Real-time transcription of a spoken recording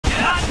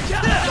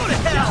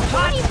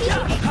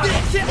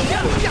It's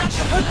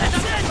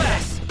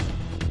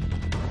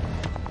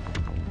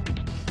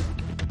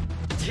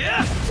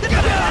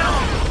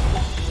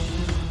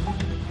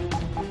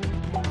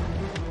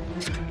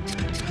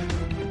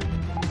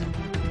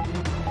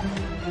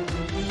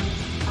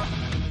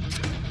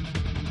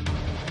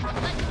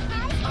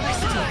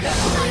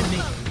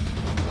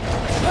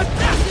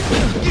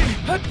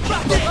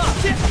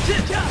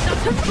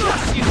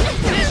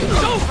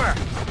over!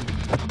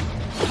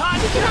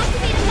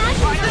 You can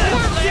activate a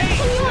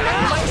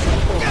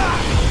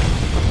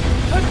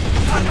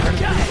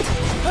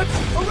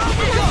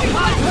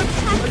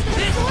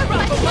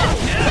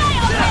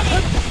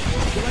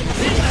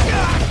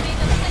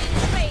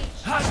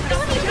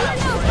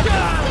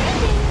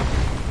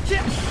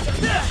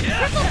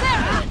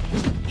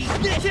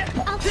magic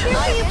I'll cheer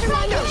for you to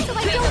run so I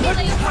don't get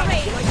late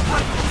parade.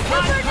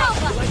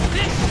 Supernova!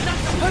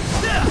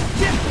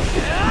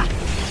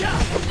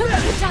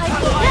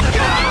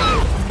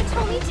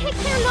 Tommy, take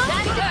care not to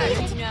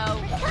defeat it. No.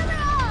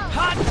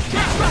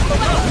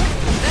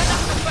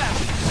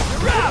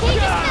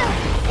 Recover all!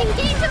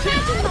 Engage the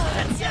magic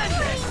mode!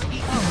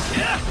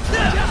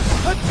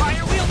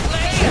 Fire wheel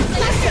blade! This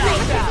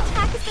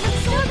attack has been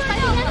absorbed by the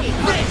enemy!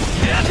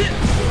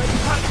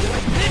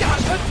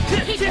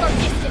 Keep your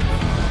distance!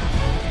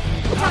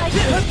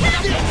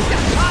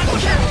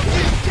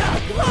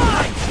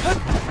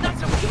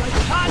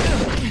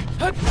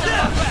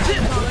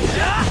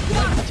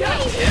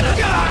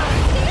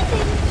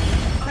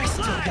 I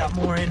still got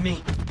more in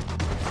me.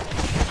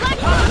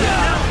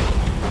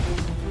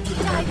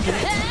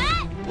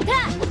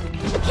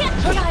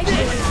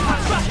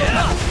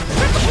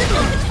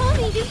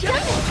 Tommy, you've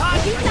done it!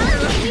 You've done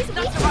it! He's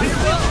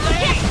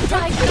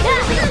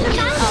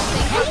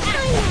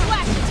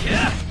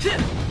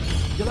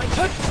You like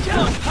thanks.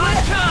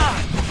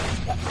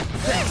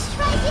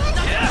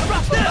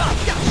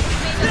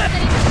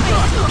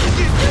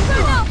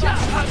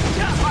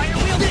 Fire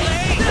wheel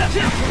blade!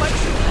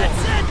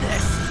 Let's end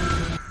this!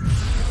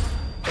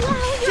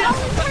 Wow, you're all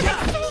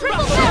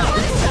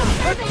in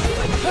perfect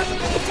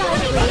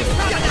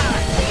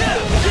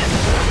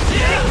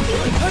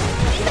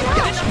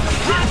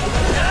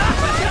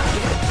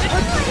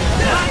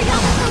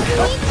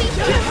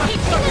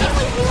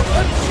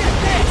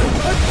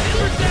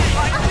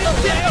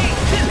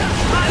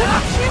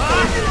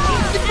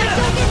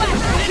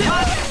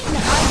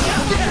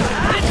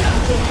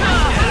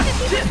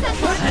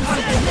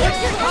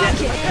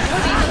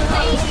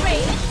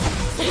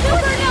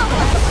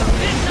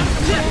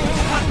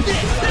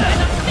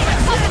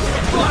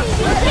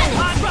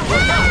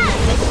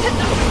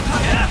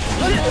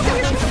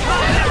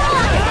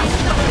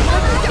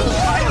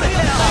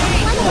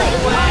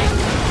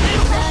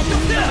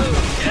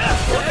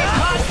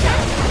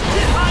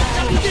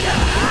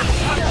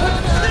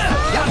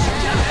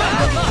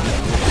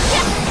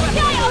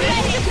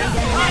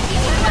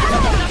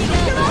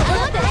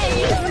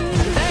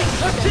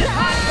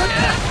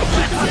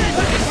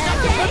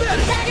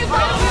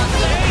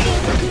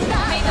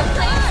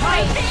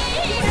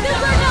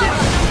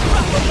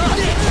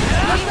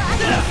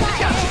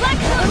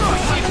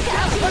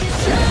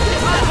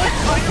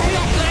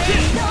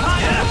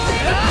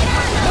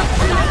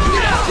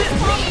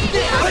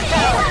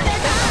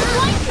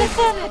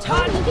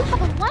Tommy, you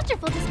have a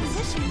wonderful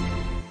disposition.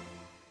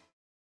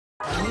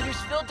 Meters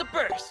filled to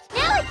burst.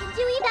 Now I can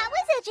do it. That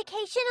was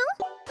educational.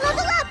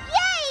 Level up,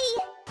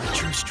 yay! My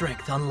true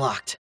strength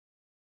unlocked.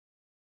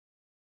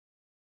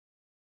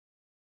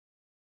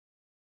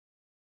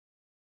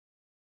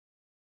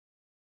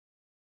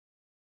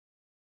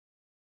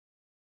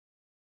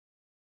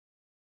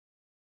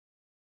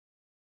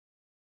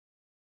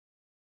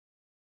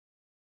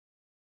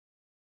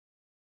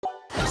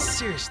 I'm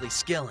seriously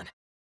skilling.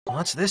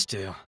 What's this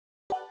do?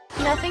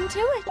 Nothing to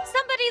it.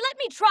 Somebody let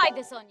me try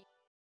this on you.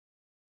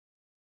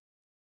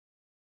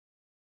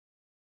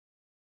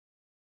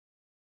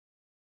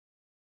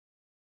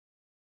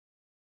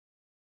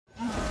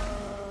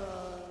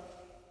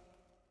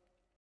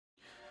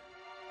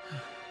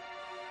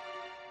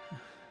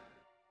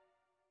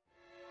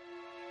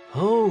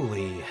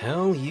 Holy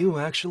hell, you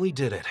actually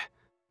did it.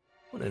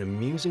 What an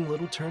amusing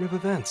little turn of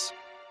events.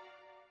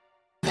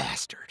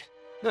 Bastard.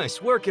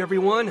 Nice work,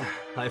 everyone.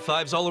 High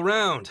fives all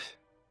around.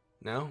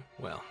 Now,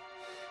 well,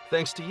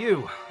 thanks to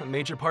you, a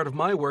major part of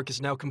my work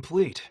is now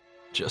complete,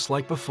 just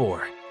like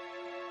before.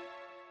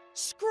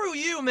 Screw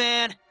you,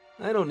 man!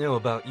 I don't know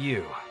about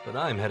you, but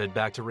I'm headed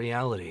back to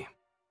reality.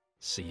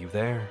 See you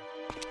there.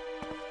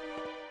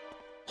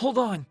 Hold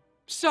on.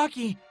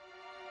 Saki!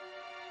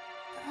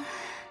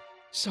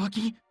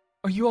 Saki,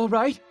 are you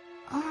alright?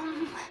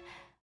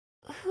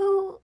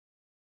 Who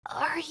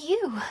are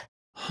you?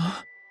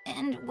 Huh?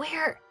 And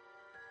where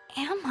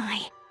am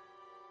I?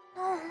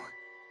 No.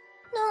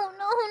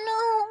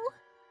 No.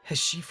 Has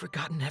she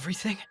forgotten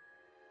everything?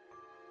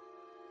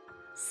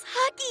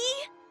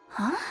 Saki!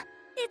 Huh?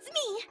 It's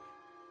me!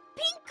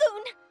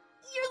 Pink-kun!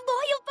 Your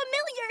loyal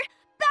familiar,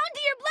 bound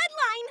to your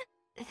bloodline!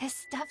 This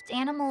stuffed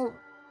animal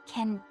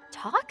can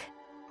talk?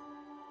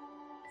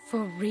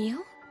 For real?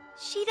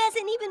 She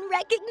doesn't even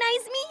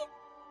recognize me?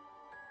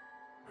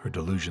 Her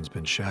delusion's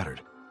been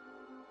shattered.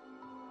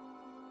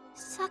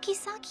 Saki,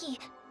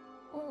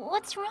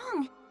 what's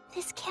wrong?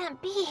 This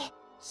can't be.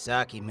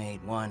 Saki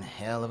made one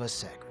hell of a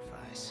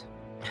sacrifice.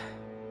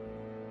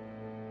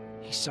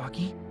 Hey,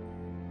 Saki.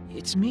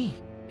 It's me.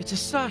 It's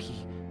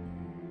Asahi.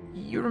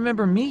 You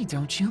remember me,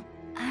 don't you?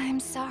 I'm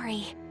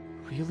sorry.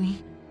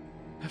 Really?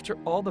 After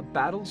all the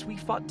battles we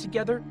fought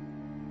together?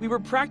 We were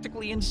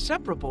practically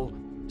inseparable.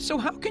 So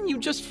how can you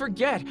just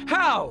forget?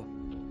 How?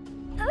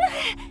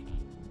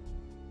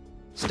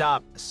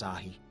 Stop,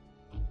 Asahi.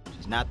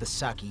 She's not the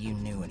Saki you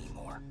knew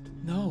anymore.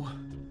 No.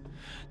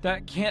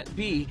 That can't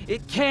be.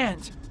 It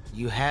can't!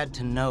 You had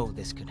to know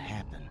this could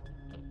happen.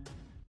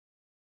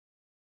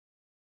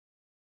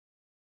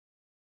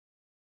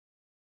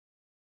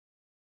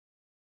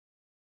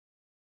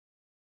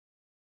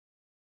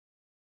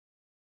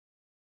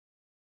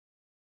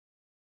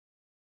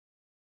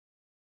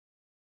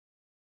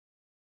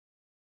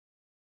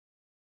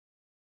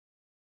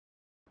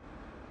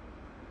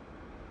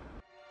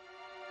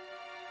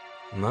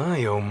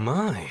 My, oh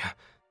my.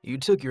 You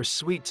took your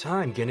sweet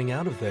time getting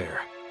out of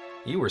there.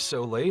 You were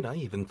so late, I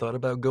even thought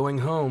about going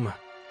home.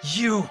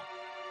 You!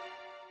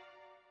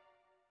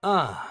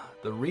 Ah,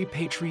 the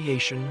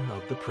repatriation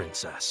of the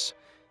princess.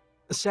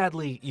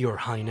 Sadly, Your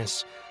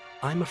Highness,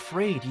 I'm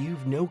afraid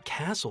you've no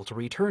castle to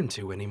return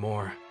to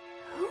anymore.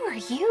 Who are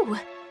you?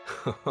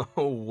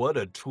 Oh, what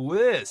a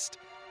twist!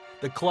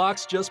 The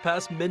clock's just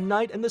past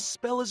midnight and the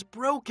spell is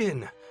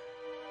broken.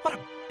 What a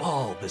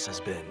ball this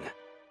has been.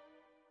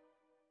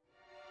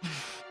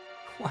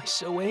 Why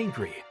so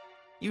angry?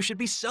 You should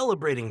be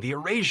celebrating the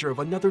erasure of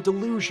another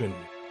delusion.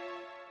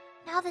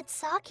 Now that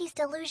Saki's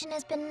delusion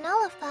has been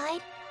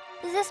nullified,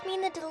 does this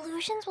mean the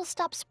delusions will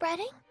stop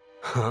spreading?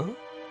 Huh?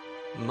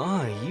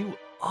 My, you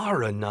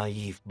are a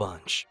naive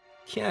bunch.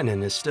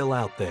 Canon is still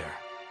out there,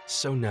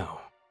 so no.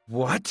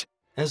 What?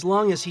 As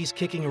long as he's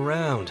kicking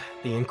around,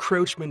 the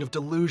encroachment of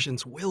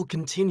delusions will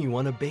continue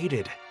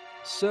unabated.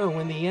 So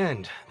in the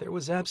end, there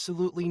was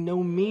absolutely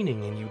no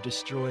meaning in you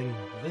destroying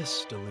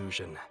this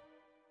delusion.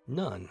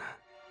 None.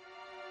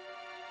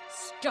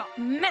 Stop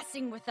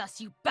messing with us,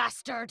 you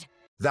bastard!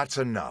 That's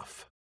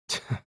enough.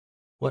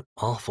 What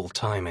awful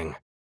timing.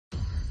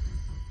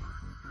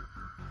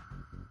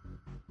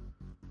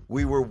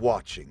 We were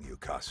watching you,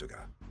 Kasuga.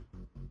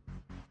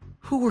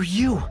 Who are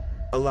you?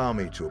 Allow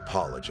me to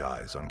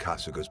apologize on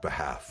Kasuga's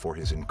behalf for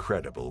his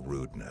incredible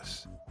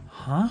rudeness.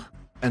 Huh?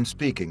 And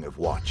speaking of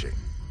watching,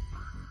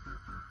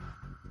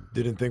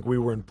 Didn't think we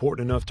were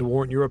important enough to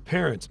warrant your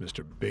appearance,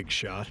 Mr. Big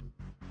Shot.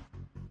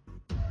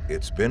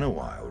 it's been a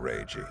while,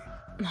 Reiji.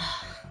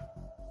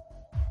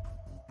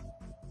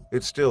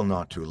 It's still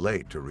not too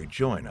late to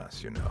rejoin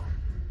us, you know.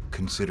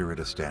 Consider it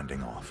a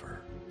standing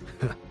offer.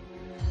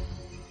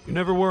 You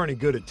never were any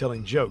good at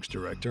telling jokes,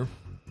 Director.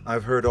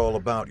 I've heard all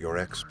about your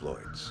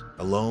exploits.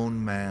 A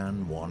lone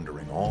man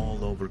wandering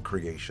all over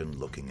creation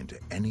looking into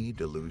any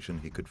delusion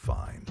he could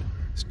find.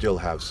 Still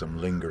have some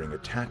lingering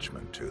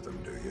attachment to them,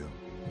 do you?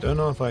 Don't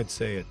know if I'd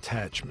say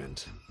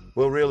attachment.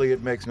 Well, really,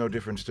 it makes no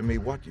difference to me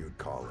what you'd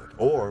call it,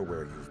 or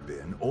where you've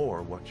been,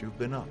 or what you've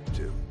been up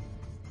to.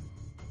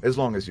 As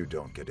long as you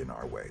don't get in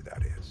our way,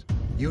 that is.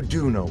 You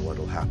do know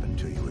what'll happen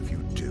to you if you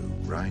do,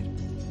 right?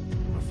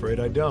 I'm afraid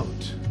I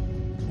don't.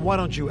 Why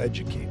don't you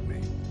educate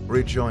me?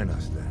 Rejoin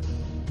us then,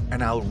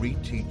 and I'll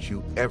reteach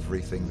you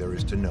everything there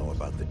is to know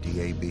about the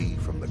DAB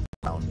from the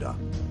ground up.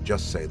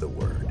 Just say the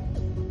word.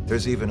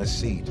 There's even a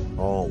seat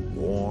all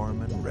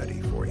warm and ready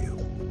for you.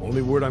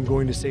 Only word I'm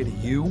going to say to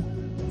you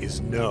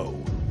is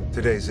no.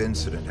 Today's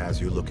incident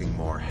has you looking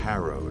more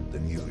harrowed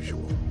than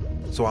usual,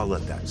 so I'll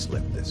let that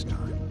slip this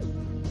time.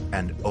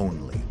 And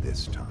only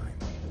this time.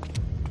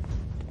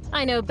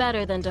 I know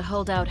better than to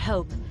hold out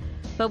hope,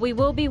 but we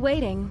will be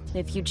waiting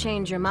if you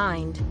change your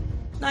mind.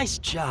 Nice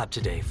job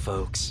today,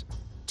 folks.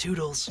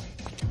 Toodles.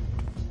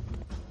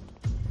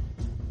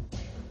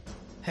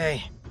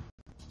 Hey,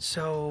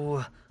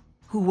 so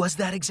who was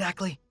that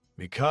exactly?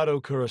 Mikado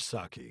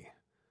Kurosaki,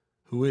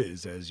 who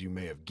is, as you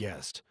may have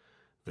guessed,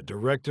 the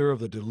director of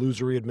the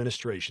Delusory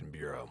Administration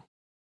Bureau.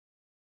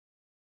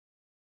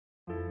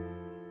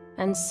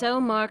 And so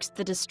marks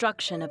the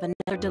destruction of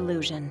another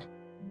delusion.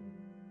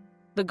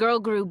 The girl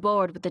grew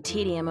bored with the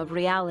tedium of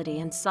reality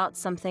and sought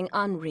something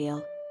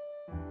unreal.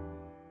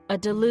 A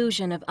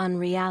delusion of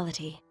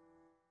unreality.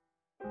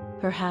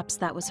 Perhaps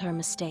that was her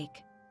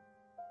mistake.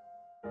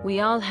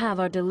 We all have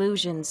our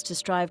delusions to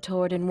strive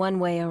toward in one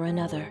way or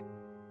another.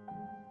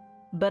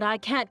 But I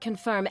can't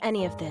confirm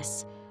any of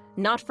this,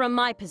 not from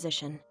my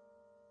position.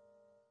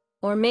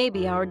 Or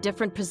maybe our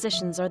different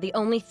positions are the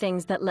only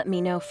things that let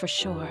me know for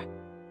sure.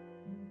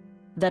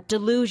 That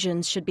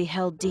delusions should be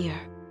held dear.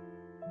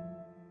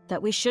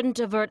 That we shouldn't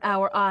avert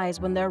our eyes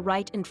when they're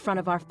right in front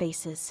of our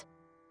faces.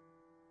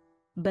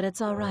 But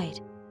it's all right.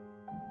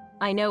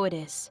 I know it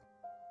is.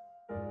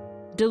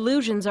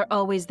 Delusions are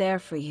always there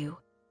for you.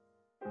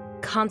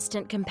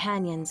 Constant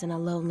companions in a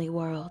lonely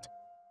world.